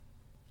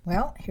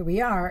Well, here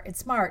we are.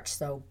 It's March,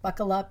 so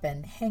buckle up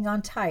and hang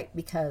on tight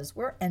because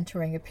we're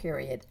entering a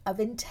period of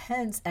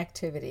intense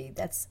activity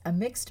that's a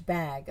mixed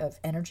bag of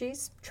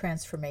energies,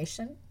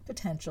 transformation,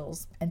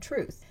 potentials, and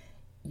truth.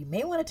 You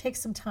may want to take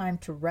some time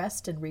to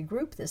rest and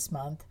regroup this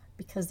month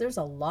because there's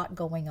a lot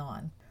going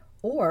on.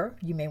 Or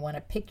you may want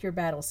to pick your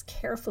battles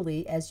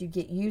carefully as you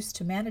get used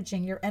to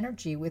managing your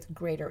energy with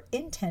greater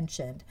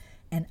intention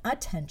and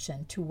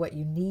attention to what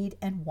you need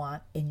and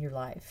want in your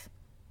life.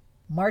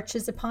 March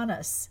is upon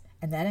us.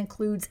 And that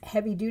includes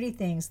heavy-duty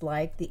things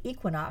like the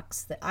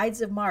equinox, the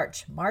Ides of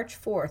March,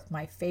 March 4th,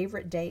 my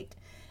favorite date,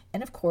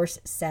 and of course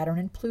Saturn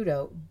and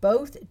Pluto,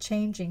 both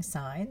changing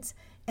signs,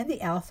 and the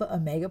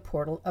Alpha-Omega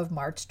portal of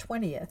March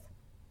 20th.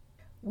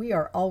 We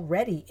are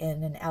already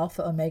in an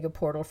Alpha-Omega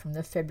portal from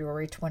the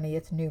February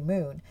 20th new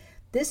moon.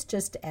 This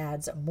just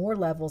adds more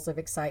levels of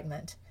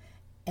excitement.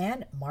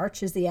 And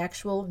March is the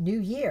actual new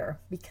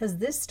year because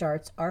this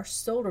starts our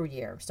solar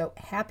year. So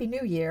Happy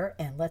New Year,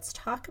 and let's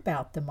talk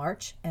about the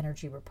March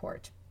Energy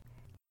Report.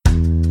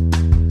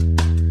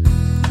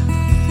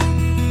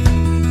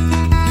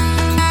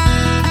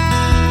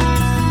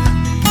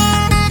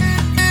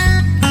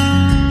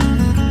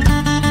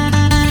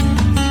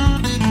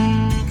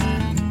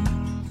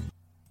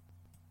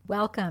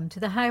 Welcome to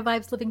the High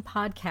Vibes Living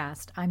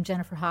Podcast. I'm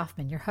Jennifer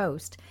Hoffman, your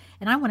host,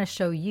 and I want to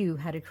show you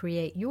how to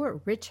create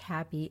your rich,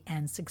 happy,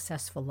 and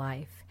successful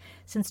life.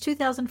 Since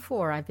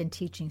 2004, I've been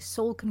teaching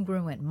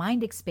soul-congruent,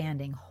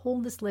 mind-expanding,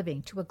 wholeness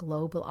living to a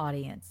global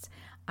audience.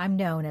 I'm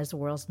known as the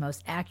world's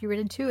most accurate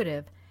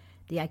intuitive,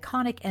 the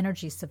iconic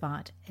energy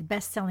savant, a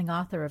best-selling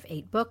author of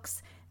 8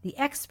 books, the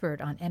expert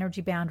on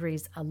energy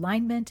boundaries,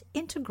 alignment,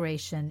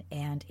 integration,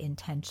 and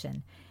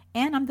intention.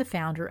 And I'm the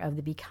founder of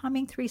the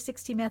Becoming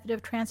 360 Method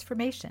of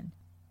Transformation.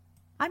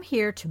 I'm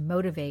here to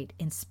motivate,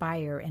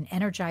 inspire, and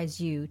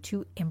energize you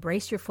to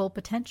embrace your full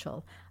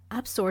potential,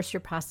 upsource your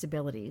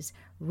possibilities,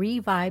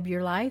 revive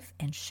your life,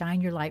 and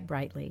shine your light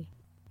brightly.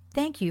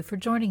 Thank you for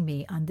joining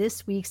me on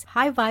this week's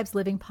High Vibes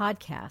Living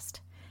podcast,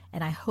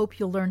 and I hope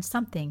you'll learn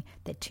something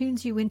that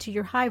tunes you into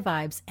your high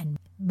vibes and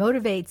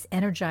motivates,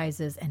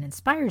 energizes, and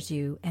inspires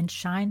you and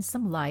shines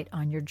some light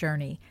on your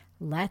journey.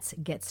 Let's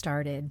get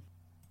started.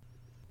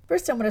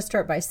 First, I'm going to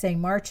start by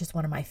saying March is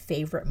one of my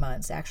favorite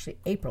months. Actually,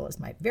 April is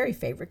my very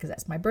favorite because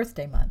that's my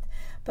birthday month.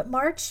 But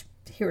March,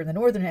 here in the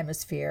Northern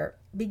Hemisphere,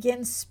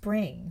 begins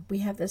spring. We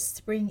have the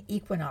spring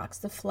equinox.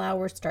 The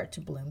flowers start to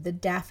bloom. The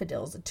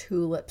daffodils, the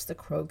tulips, the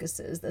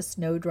crocuses, the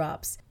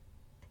snowdrops.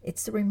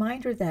 It's a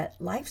reminder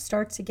that life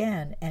starts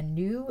again and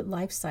new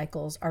life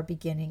cycles are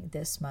beginning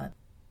this month.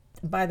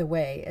 And by the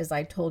way, as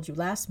I told you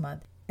last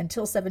month,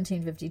 until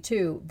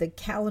 1752, the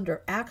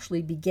calendar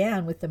actually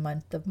began with the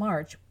month of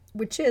March,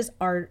 which is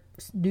our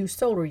new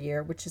solar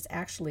year, which is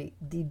actually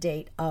the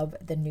date of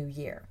the new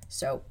year.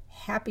 So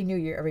Happy New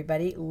Year,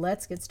 everybody.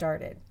 Let's get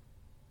started.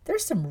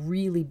 There's some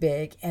really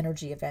big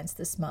energy events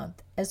this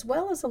month, as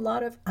well as a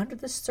lot of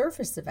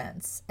under-the-surface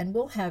events, and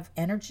we'll have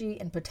energy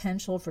and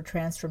potential for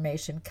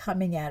transformation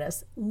coming at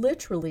us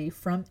literally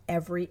from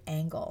every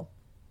angle.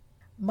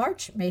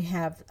 March may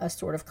have a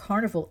sort of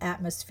carnival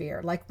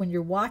atmosphere, like when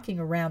you're walking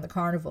around the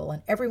carnival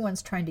and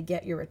everyone's trying to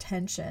get your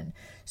attention,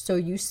 so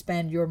you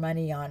spend your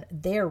money on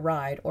their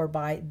ride or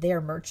buy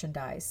their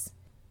merchandise.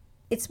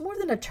 It's more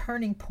than a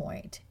turning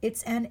point.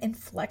 It's an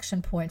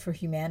inflection point for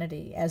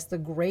humanity as the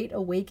Great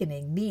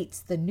Awakening meets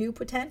the new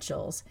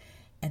potentials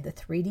and the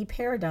 3D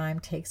paradigm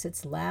takes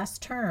its last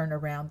turn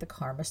around the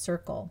karma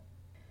circle.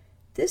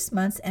 This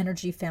month's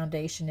energy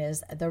foundation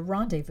is the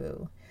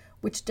rendezvous,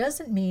 which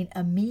doesn't mean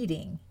a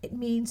meeting. It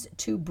means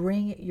to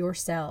bring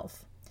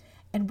yourself.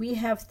 And we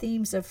have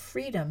themes of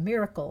freedom,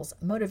 miracles,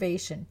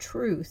 motivation,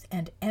 truth,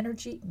 and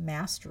energy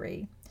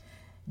mastery.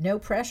 No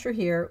pressure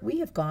here. We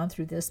have gone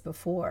through this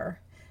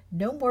before.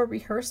 No more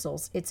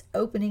rehearsals. It's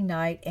opening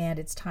night and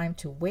it's time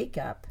to wake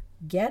up,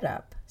 get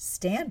up,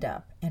 stand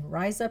up, and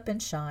rise up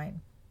and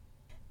shine.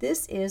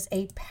 This is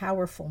a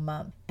powerful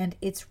month, and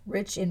it's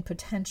rich in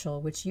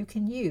potential, which you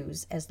can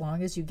use as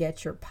long as you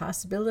get your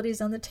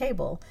possibilities on the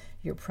table,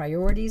 your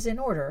priorities in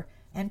order,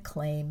 and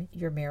claim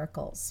your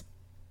miracles.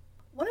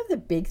 One of the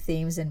big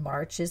themes in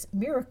March is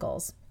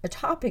miracles, a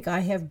topic I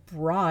have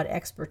broad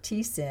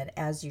expertise in,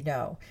 as you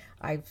know.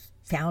 I've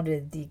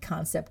founded the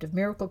concept of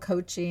miracle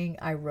coaching.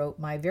 I wrote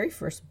my very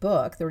first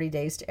book, 30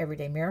 Days to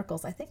Everyday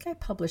Miracles. I think I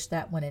published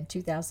that one in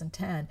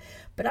 2010,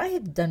 but I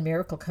had done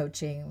miracle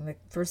coaching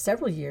for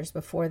several years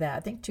before that, I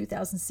think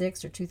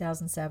 2006 or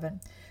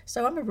 2007.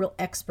 So I'm a real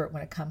expert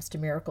when it comes to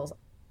miracles,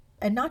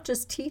 and not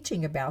just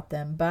teaching about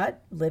them,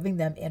 but living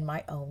them in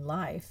my own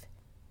life.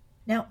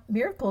 Now,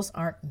 miracles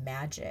aren't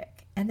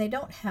magic, and they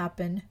don't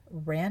happen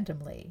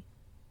randomly.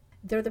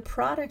 They're the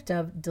product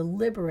of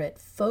deliberate,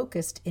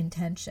 focused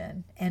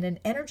intention and an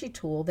energy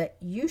tool that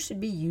you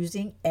should be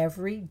using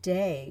every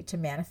day to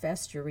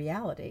manifest your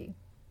reality.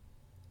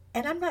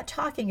 And I'm not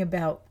talking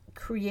about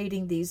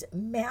creating these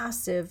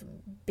massive,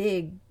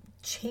 big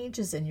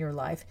changes in your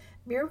life.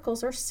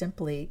 Miracles are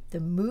simply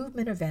the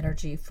movement of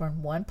energy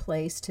from one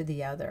place to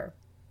the other.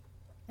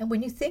 And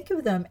when you think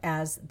of them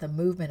as the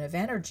movement of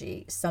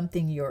energy,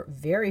 something you're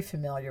very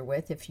familiar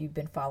with if you've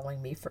been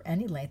following me for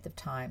any length of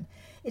time,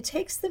 it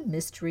takes the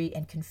mystery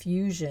and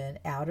confusion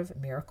out of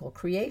miracle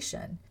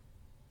creation.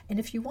 And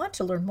if you want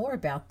to learn more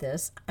about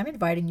this, I'm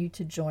inviting you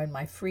to join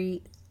my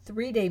free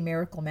 3-day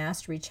Miracle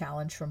Mastery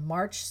Challenge from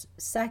March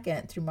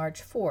 2nd through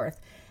March 4th.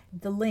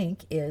 The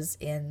link is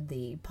in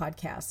the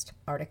podcast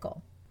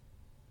article.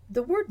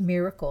 The word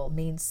miracle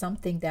means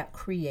something that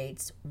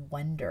creates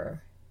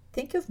wonder.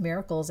 Think of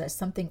miracles as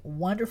something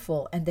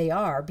wonderful, and they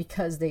are,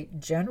 because they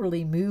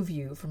generally move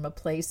you from a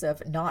place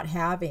of not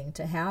having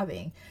to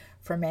having,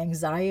 from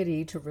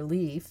anxiety to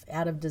relief,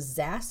 out of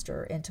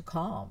disaster into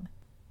calm.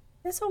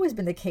 That's always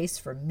been the case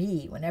for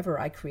me whenever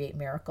I create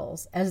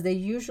miracles, as they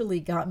usually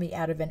got me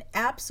out of an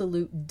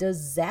absolute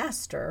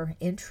disaster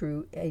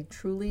into a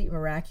truly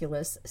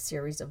miraculous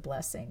series of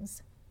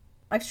blessings.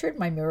 I've shared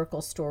my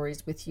miracle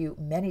stories with you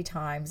many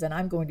times, and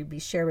I'm going to be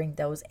sharing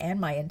those and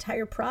my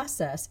entire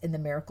process in the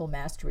Miracle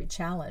Mastery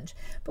Challenge.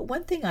 But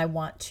one thing I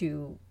want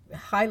to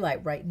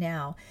highlight right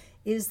now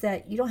is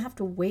that you don't have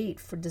to wait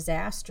for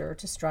disaster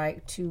to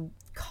strike to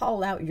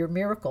call out your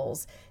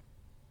miracles.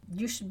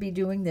 You should be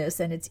doing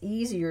this, and it's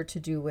easier to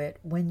do it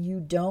when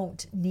you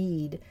don't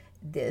need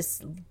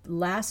this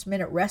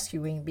last-minute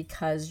rescuing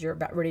because you're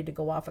about ready to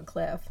go off a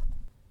cliff.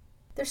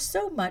 There's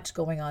so much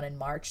going on in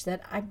March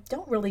that I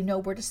don't really know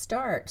where to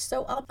start.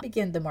 So I'll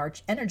begin the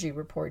March energy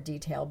report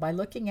detail by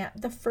looking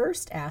at the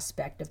first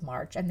aspect of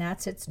March, and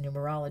that's its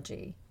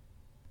numerology.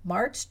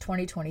 March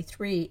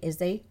 2023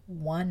 is a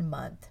 1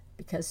 month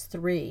because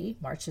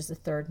March is the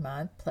third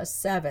month, plus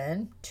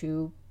 7,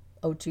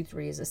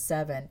 2023 is a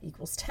 7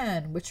 equals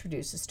 10, which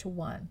reduces to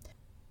 1.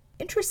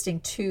 Interesting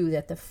too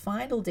that the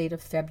final date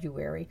of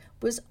February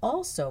was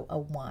also a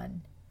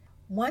 1.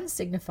 1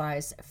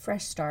 signifies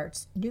fresh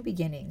starts, new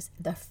beginnings,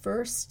 the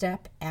first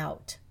step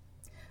out.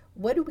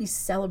 What do we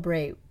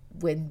celebrate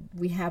when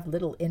we have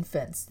little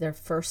infants, their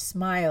first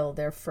smile,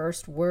 their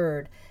first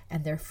word,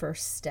 and their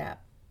first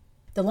step?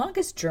 The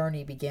longest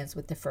journey begins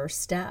with the first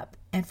step,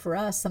 and for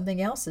us,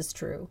 something else is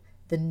true.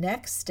 The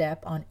next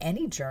step on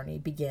any journey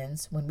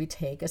begins when we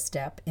take a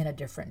step in a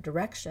different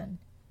direction.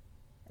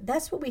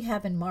 That's what we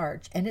have in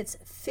March, and it's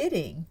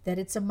fitting that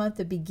it's a month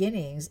of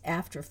beginnings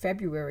after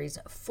February's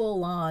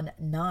full-on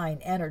 9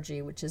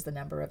 energy, which is the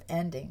number of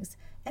endings,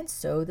 and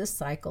so the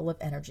cycle of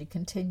energy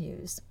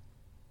continues.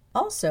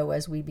 Also,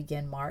 as we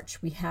begin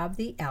March, we have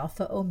the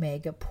Alpha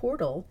Omega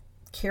portal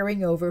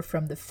carrying over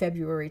from the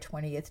February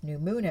 20th new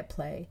moon at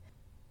play.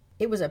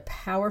 It was a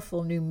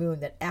powerful new moon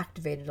that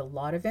activated a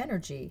lot of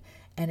energy,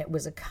 and it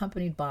was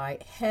accompanied by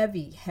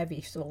heavy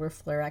solar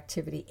flare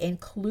activity,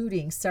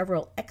 including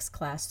several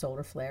X-class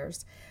solar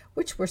flares,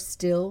 which we're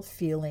still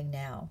feeling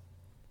now.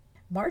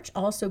 March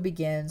also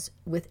begins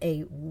with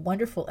a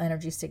wonderful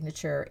energy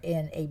signature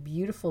in a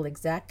beautiful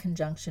exact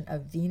conjunction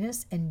of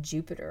Venus and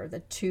Jupiter, the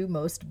 2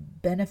 most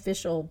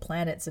beneficial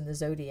planets in the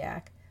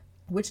zodiac,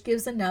 which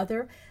gives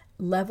another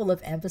level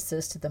of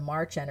emphasis to the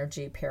March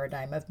energy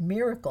paradigm of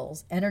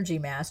miracles, energy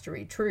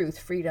mastery, truth,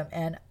 freedom,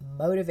 and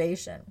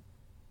motivation.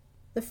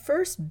 The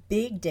first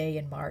big day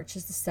in March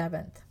is the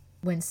 7th,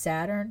 when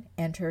Saturn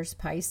enters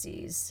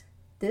Pisces.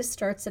 This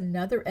starts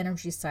another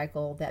energy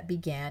cycle that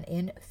began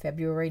in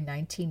February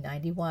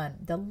 1991,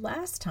 the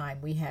last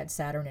time we had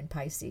Saturn in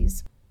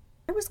Pisces.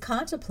 I was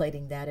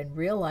contemplating that and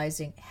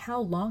realizing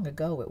how long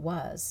ago it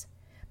was.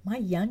 My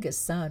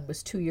youngest son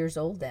was 2 years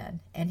old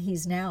then, and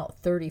he's now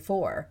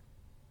 34.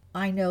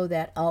 I know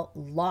that a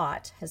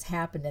lot has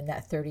happened in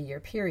that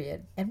 30-year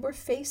period, and we're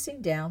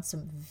facing down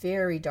some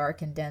very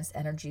dark and dense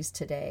energies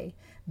today,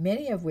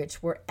 many of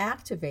which were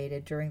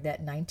activated during that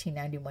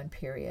 1991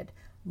 period.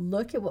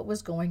 Look at what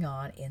was going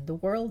on in the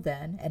world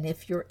then, and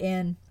if you're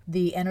in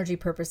the Energy,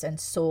 Purpose, and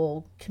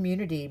Soul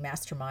Community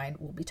Mastermind,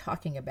 we'll be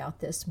talking about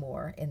this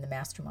more in the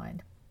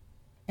Mastermind.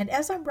 And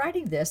as I'm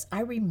writing this,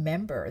 I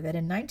remember that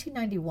in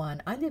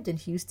 1991, I lived in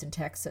Houston,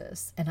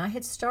 Texas, and I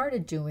had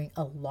started doing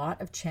a lot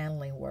of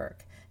channeling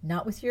work.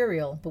 Not with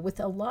Uriel, but with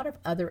a lot of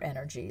other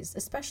energies,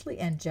 especially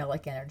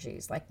angelic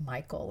energies like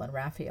Michael and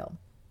Raphael.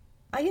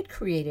 I had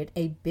created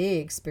a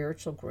big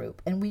spiritual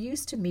group, and we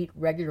used to meet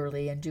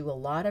regularly and do a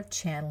lot of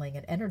channeling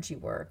and energy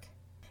work.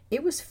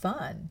 It was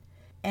fun,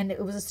 and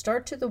it was a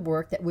start to the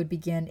work that would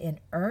begin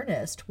in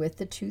earnest with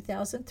the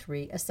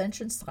 2003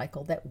 ascension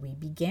cycle that we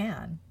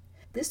began.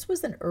 This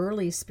was an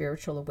early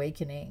spiritual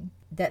awakening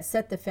that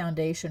set the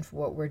foundation for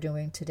what we're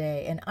doing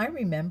today. And I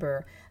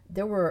remember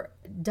there were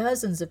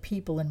dozens of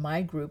people in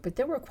my group, but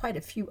there were quite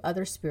a few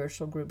other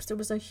spiritual groups. There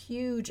was a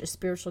huge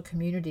spiritual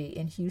community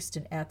in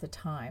Houston at the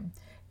time,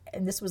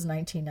 and this was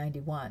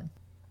 1991.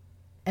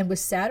 And with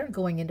Saturn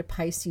going into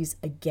Pisces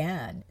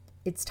again,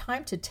 it's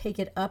time to take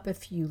it up a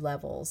few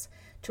levels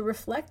to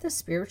reflect the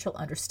spiritual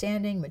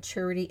understanding,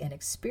 maturity, and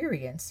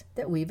experience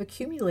that we've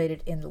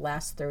accumulated in the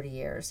last 30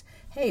 years.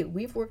 Hey,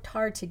 we've worked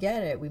hard to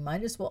get it. We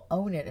might as well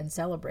own it and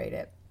celebrate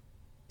it.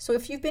 So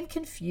if you've been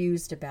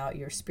confused about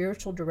your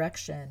spiritual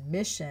direction,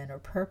 mission, or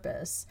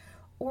purpose,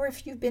 or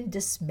if you've been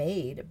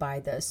dismayed by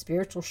the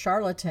spiritual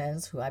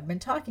charlatans who I've been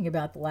talking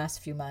about the last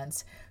few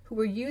months, who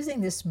were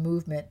using this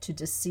movement to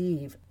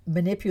deceive,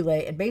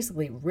 manipulate, and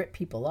basically rip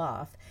people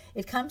off,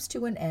 it comes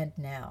to an end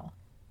now.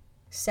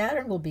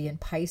 Saturn will be in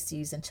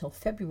Pisces until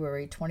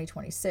February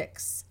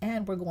 2026,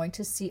 and we're going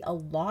to see a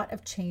lot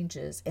of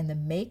changes in the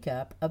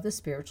makeup of the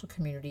spiritual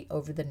community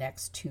over the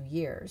next 2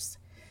 years.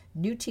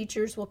 New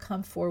teachers will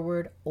come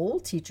forward,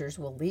 old teachers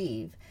will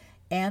leave,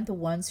 and the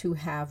ones who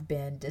have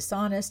been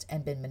dishonest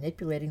and been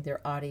manipulating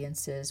their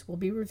audiences will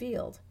be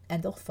revealed,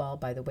 and they'll fall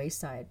by the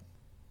wayside.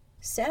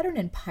 Saturn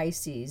in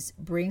Pisces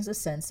brings a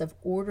sense of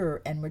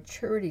order and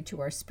maturity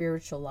to our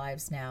spiritual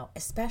lives now,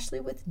 especially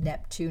with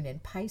Neptune in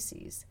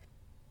Pisces.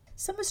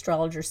 Some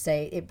astrologers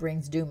say it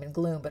brings doom and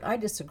gloom, but I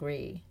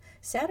disagree.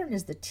 Saturn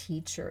is the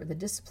teacher, the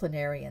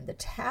disciplinarian, the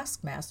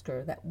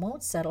taskmaster that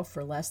won't settle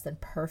for less than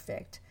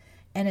perfect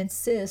and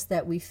insists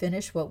that we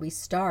finish what we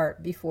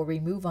start before we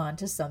move on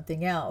to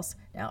something else.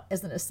 Now,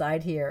 as an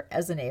aside here,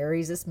 as an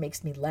Aries, this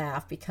makes me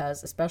laugh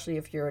because, especially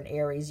if you're an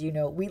Aries, you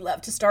know, we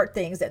love to start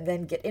things and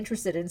then get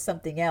interested in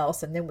something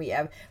else, and then we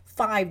have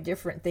 5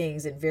 different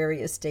things in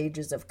various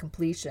stages of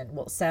completion.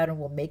 Well, Saturn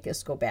will make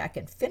us go back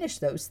and finish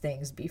those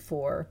things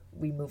before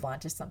we move on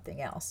to something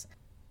else.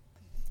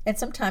 And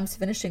sometimes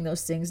finishing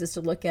those things is to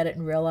look at it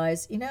and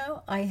realize, you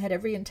know, I had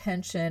every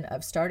intention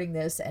of starting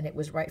this and it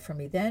was right for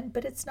me then,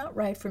 but it's not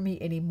right for me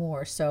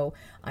anymore. So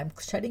I'm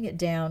shutting it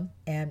down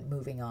and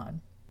moving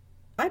on.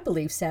 I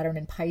believe Saturn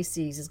in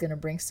Pisces is going to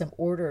bring some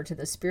order to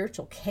the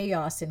spiritual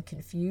chaos and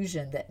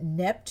confusion that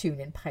Neptune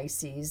in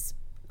Pisces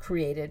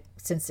created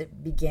since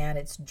it began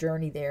its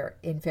journey there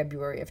in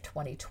February of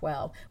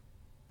 2012,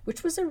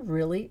 which was a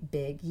really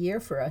big year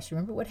for us.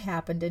 Remember what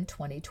happened in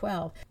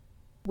 2012?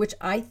 Which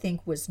I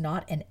think was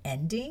not an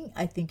ending.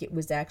 I think it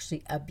was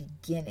actually a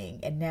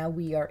beginning. And now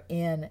we are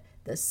in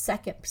the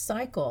second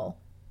cycle,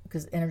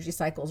 because energy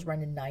cycles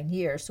run in 9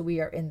 years. So we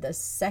are in the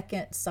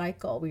second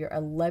cycle. We are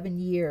 11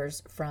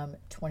 years from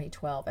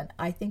 2012. And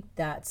I think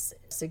that's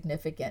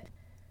significant.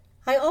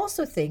 I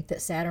also think that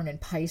Saturn in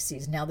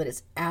Pisces, now that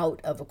it's out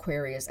of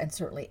Aquarius and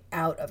certainly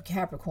out of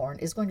Capricorn,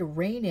 is going to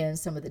rein in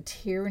some of the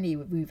tyranny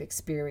we've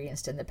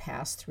experienced in the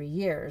past 3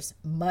 years.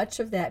 Much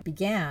of that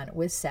began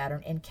with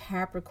Saturn in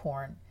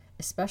Capricorn,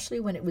 especially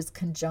when it was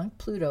conjunct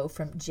Pluto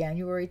from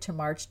January to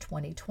March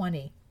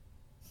 2020.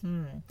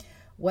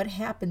 What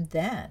happened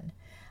then?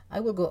 I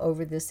will go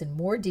over this in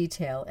more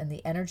detail in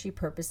the Energy,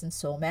 Purpose, and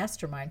Soul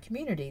Mastermind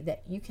community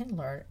that you can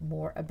learn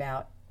more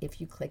about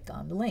if you click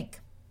on the link.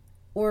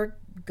 Or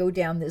go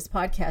down this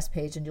podcast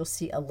page and you'll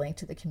see a link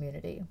to the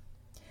community.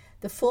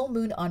 The full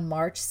moon on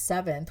March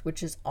 7th,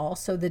 which is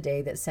also the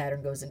day that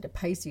Saturn goes into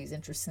Pisces,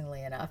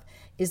 interestingly enough,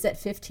 is at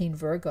 15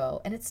 Virgo.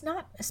 And it's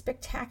not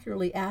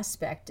spectacularly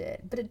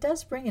aspected, but it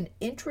does bring an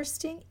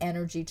interesting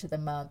energy to the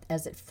month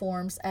as it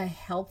forms a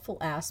helpful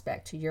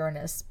aspect to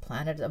Uranus,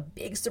 planet of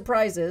big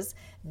surprises,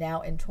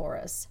 now in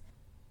Taurus.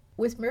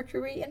 With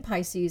Mercury in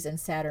Pisces and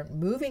Saturn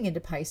moving into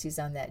Pisces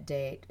on that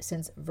date,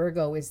 since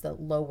Virgo is the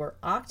lower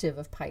octave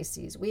of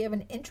Pisces, we have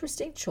an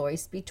interesting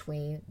choice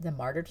between the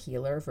martyred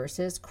healer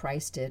versus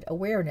Christed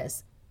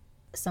awareness,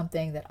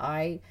 something that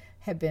I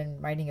have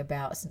been writing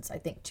about since I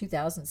think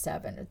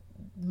 2007.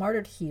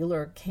 Martyred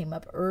healer came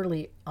up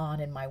early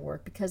on in my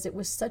work because it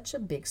was such a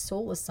big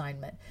soul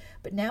assignment.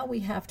 But now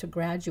we have to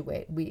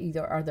graduate. We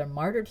either are the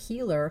martyred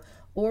healer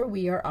or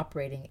we are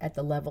operating at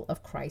the level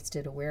of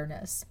Christed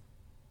awareness.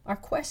 Our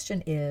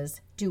question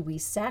is, do we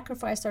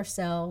sacrifice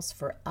ourselves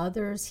for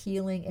others'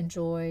 healing and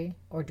joy,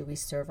 or do we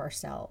serve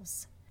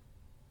ourselves?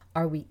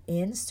 Are we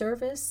in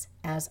service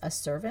as a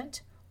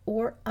servant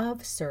or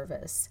of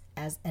service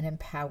as an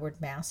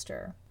empowered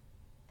master?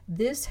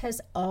 This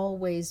has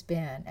always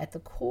been at the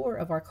core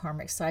of our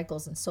karmic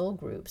cycles and soul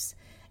groups,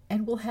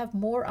 and we'll have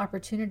more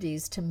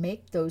opportunities to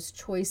make those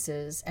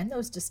choices and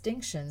those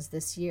distinctions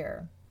this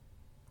year.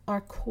 Our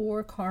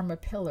core karma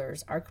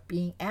pillars are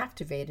being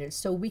activated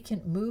so we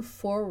can move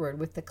forward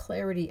with the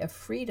clarity of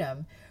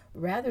freedom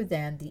rather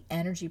than the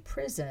energy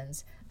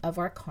prisons of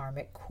our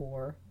karmic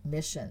core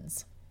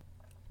missions.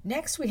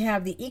 Next, we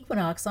have the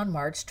equinox on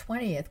March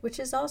 20th, which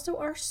is also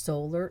our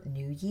solar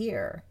new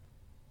year.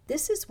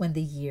 This is when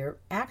the year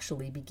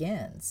actually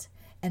begins.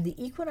 And the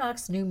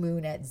equinox new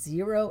moon at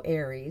 0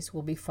 Aries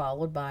will be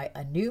followed by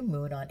a new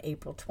moon on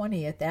April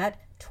 20th at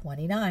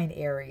 29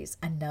 Aries,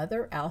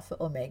 another Alpha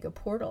Omega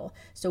portal.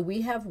 So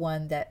we have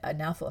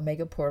an Alpha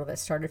Omega portal that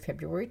started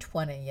February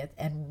 20th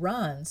and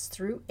runs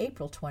through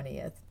April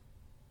 20th.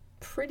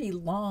 Pretty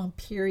long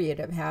period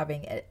of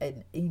having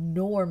an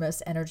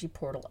enormous energy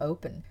portal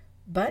open.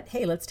 But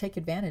hey, let's take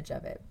advantage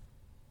of it.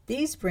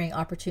 These bring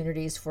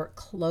opportunities for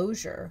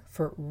closure,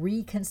 for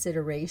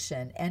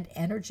reconsideration, and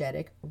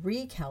energetic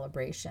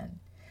recalibration.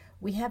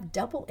 We have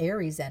double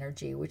Aries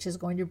energy, which is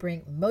going to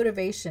bring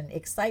motivation,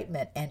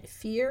 excitement, and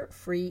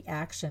fear-free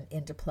action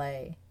into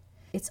play.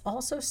 It's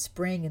also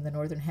spring in the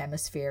Northern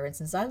Hemisphere, and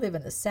since I live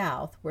in the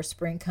South, where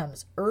spring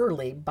comes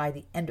early by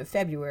the end of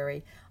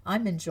February,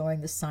 I'm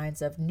enjoying the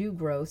signs of new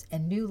growth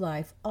and new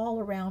life all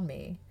around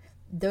me.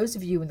 Those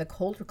of you in the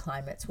colder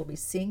climates will be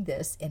seeing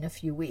this in a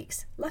few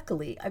weeks.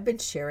 Luckily, I've been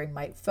sharing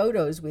my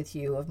photos with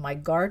you of my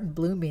garden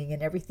blooming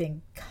and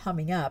everything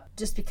coming up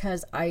just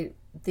because I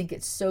think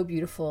it's so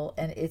beautiful,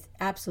 and it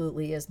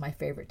absolutely is my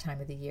favorite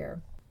time of the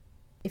year.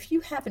 If you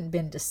haven't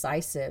been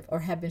decisive or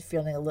have been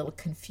feeling a little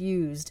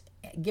confused,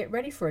 get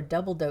ready for a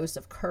double dose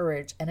of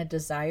courage and a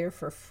desire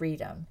for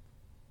freedom.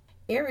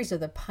 Aries are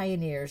the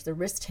pioneers, the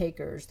risk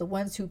takers, the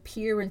ones who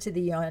peer into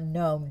the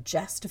unknown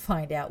just to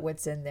find out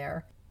what's in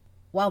there.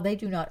 While they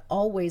do not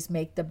always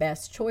make the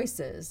best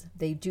choices,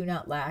 they do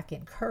not lack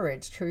in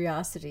courage,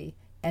 curiosity,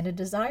 and a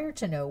desire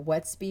to know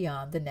what's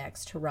beyond the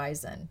next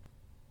horizon.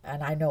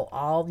 And I know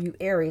all of you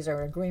Aries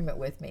are in agreement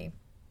with me.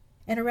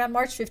 And around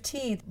March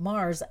 15th,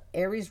 Mars,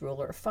 Aries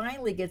ruler,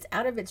 finally gets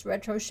out of its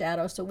retro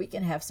shadow so we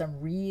can have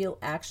some real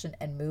action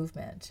and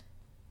movement.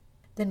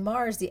 Then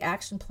Mars, the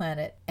action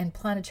planet and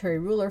planetary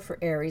ruler for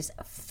Aries,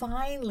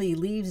 finally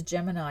leaves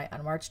Gemini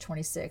on March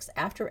 26th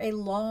after a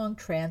long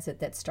transit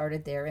that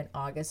started there in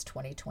August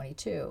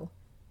 2022.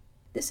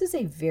 This is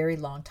a very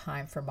long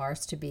time for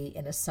Mars to be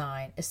in a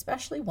sign,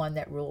 especially one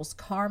that rules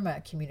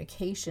karma,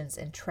 communications,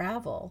 and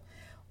travel,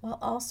 while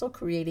also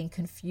creating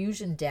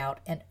confusion, doubt,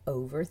 and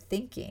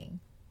overthinking.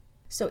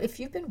 So if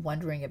you've been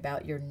wondering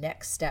about your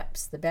next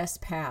steps, the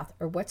best path,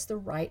 or what's the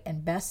right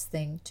and best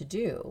thing to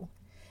do,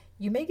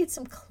 you may get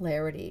some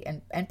clarity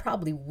and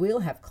probably will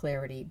have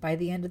clarity by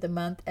the end of the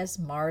month as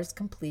Mars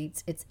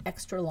completes its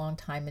extra long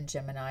time in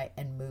Gemini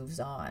and moves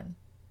on.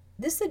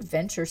 This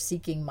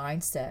adventure-seeking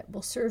mindset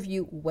will serve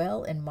you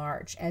well in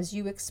March as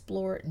you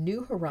explore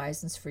new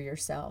horizons for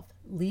yourself,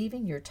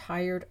 leaving your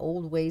tired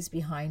old ways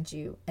behind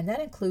you, and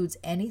that includes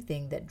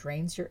anything that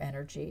drains your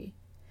energy.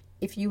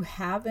 If you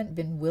haven't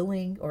been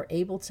willing or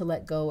able to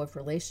let go of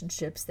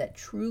relationships that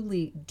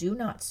truly do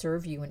not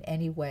serve you in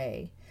any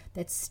way,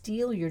 that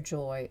steal your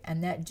joy,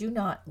 and that do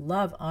not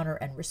love, honor,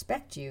 and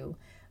respect you,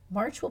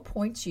 March will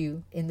point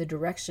you in the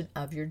direction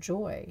of your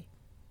joy.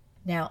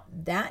 Now,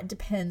 that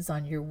depends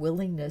on your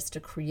willingness to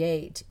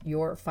create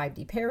your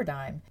 5D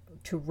paradigm,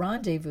 to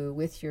rendezvous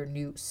with your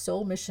new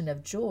soul mission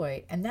of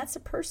joy, and that's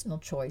a personal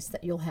choice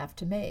that you'll have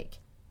to make.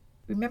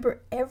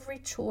 Remember, every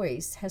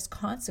choice has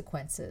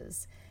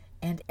consequences,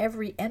 and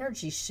every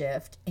energy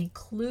shift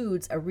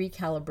includes a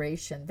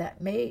recalibration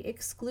that may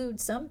exclude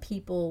some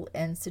people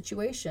and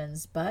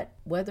situations, but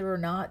whether or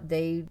not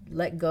they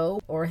let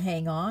go or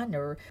hang on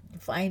or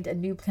find a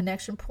new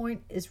connection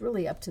point is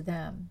really up to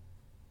them.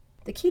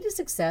 The key to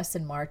success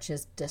in March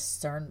is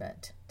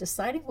discernment,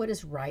 deciding what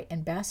is right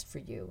and best for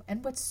you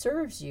and what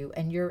serves you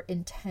and your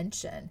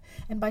intention.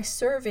 And by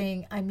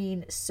serving, I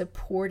mean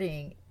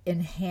supporting,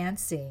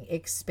 enhancing,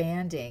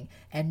 expanding,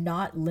 and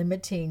not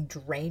limiting,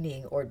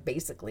 draining, or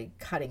basically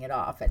cutting it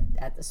off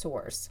at the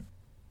source.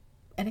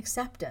 And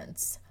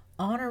acceptance,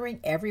 honoring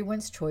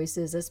everyone's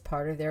choices as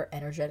part of their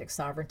energetic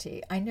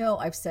sovereignty. I know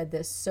I've said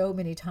this so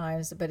many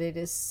times, but it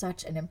is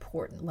such an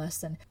important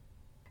lesson.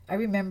 I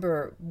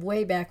remember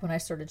way back when I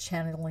started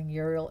channeling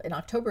Uriel in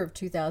October of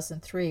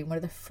 2003, one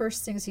of the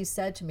first things he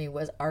said to me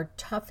was our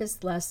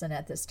toughest lesson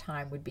at this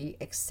time would be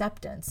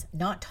acceptance,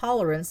 not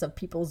tolerance of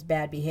people's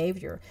bad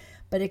behavior,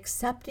 but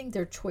accepting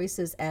their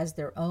choices as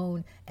their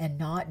own and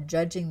not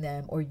judging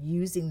them or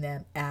using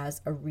them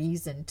as a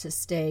reason to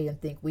stay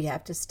and think we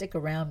have to stick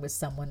around with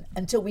someone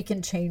until we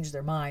can change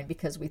their mind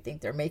because we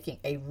think they're making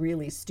a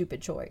really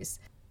stupid choice.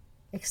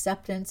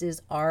 Acceptance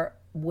is our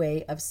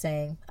way of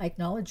saying, I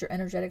acknowledge your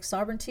energetic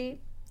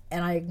sovereignty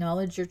and I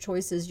acknowledge your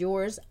choice is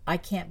yours. I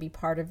can't be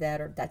part of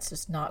that, or that's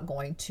just not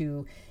going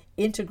to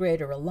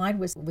integrate or align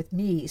with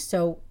me,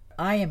 so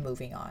I am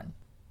moving on.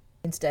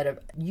 Instead of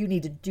you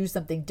need to do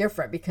something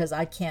different because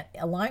I can't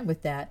align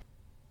with that,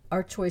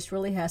 our choice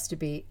really has to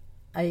be,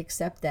 I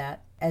accept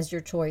that as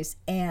your choice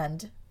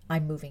and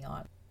I'm moving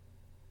on.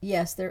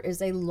 Yes, there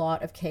is a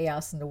lot of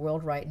chaos in the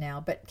world right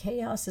now, but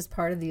chaos is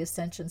part of the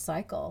ascension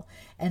cycle,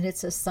 and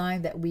it's a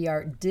sign that we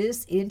are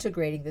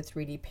disintegrating the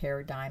 3D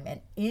paradigm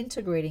and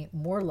integrating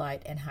more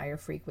light and higher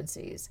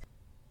frequencies.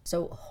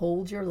 So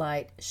hold your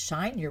light,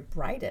 shine your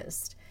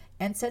brightest,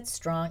 and set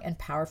strong and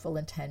powerful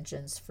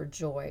intentions for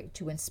joy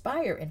to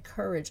inspire,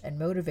 encourage, and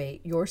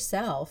motivate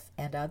yourself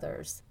and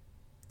others.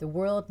 The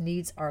world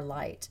needs our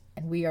light,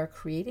 and we are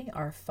creating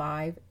our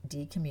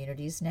 5D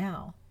communities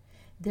now.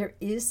 There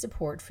is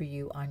support for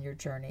you on your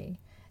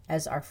journey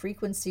as our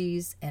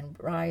frequencies and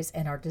rise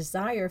and our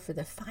desire for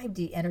the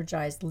 5D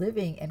energized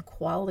living and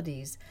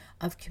qualities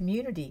of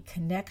community,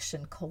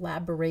 connection,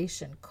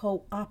 collaboration,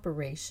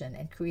 cooperation,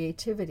 and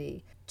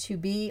creativity to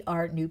be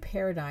our new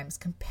paradigms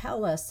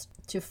compel us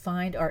to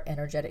find our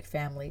energetic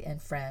family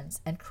and friends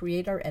and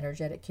create our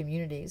energetic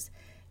communities.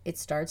 It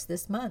starts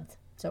this month.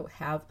 So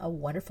have a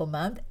wonderful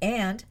month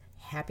and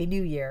Happy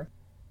New Year.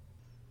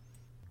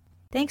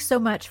 Thanks so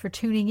much for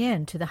tuning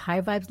in to the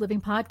High Vibes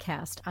Living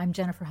Podcast. I'm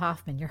Jennifer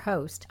Hoffman, your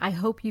host. I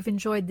hope you've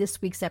enjoyed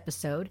this week's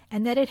episode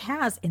and that it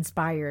has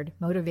inspired,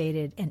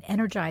 motivated, and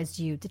energized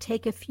you to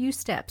take a few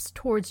steps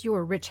towards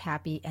your rich,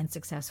 happy, and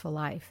successful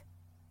life.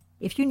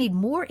 If you need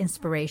more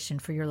inspiration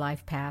for your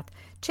life path,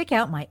 check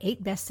out my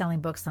 8 best-selling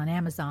books on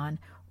Amazon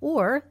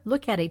or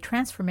look at a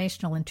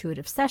transformational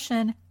intuitive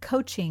session,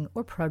 coaching,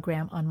 or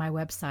program on my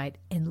website,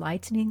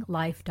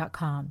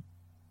 enlighteninglife.com.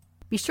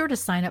 Be sure to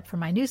sign up for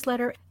my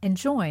newsletter and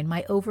join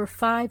my over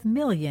 5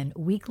 million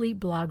weekly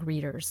blog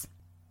readers.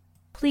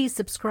 Please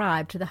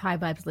subscribe to the High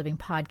Vibes Living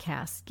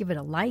podcast. Give it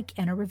a like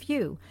and a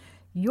review.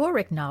 Your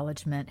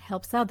acknowledgement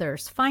helps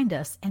others find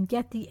us and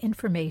get the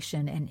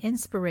information and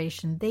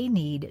inspiration they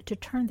need to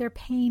turn their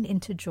pain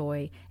into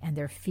joy and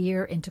their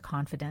fear into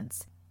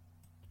confidence.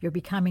 Your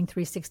Becoming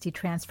 360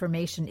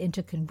 transformation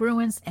into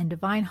congruence and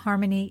divine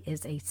harmony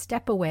is a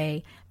step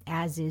away,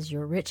 as is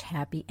your rich,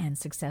 happy, and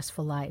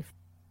successful life.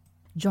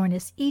 Join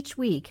us each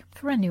week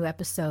for a new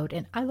episode,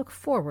 and I look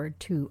forward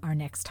to our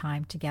next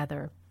time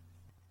together.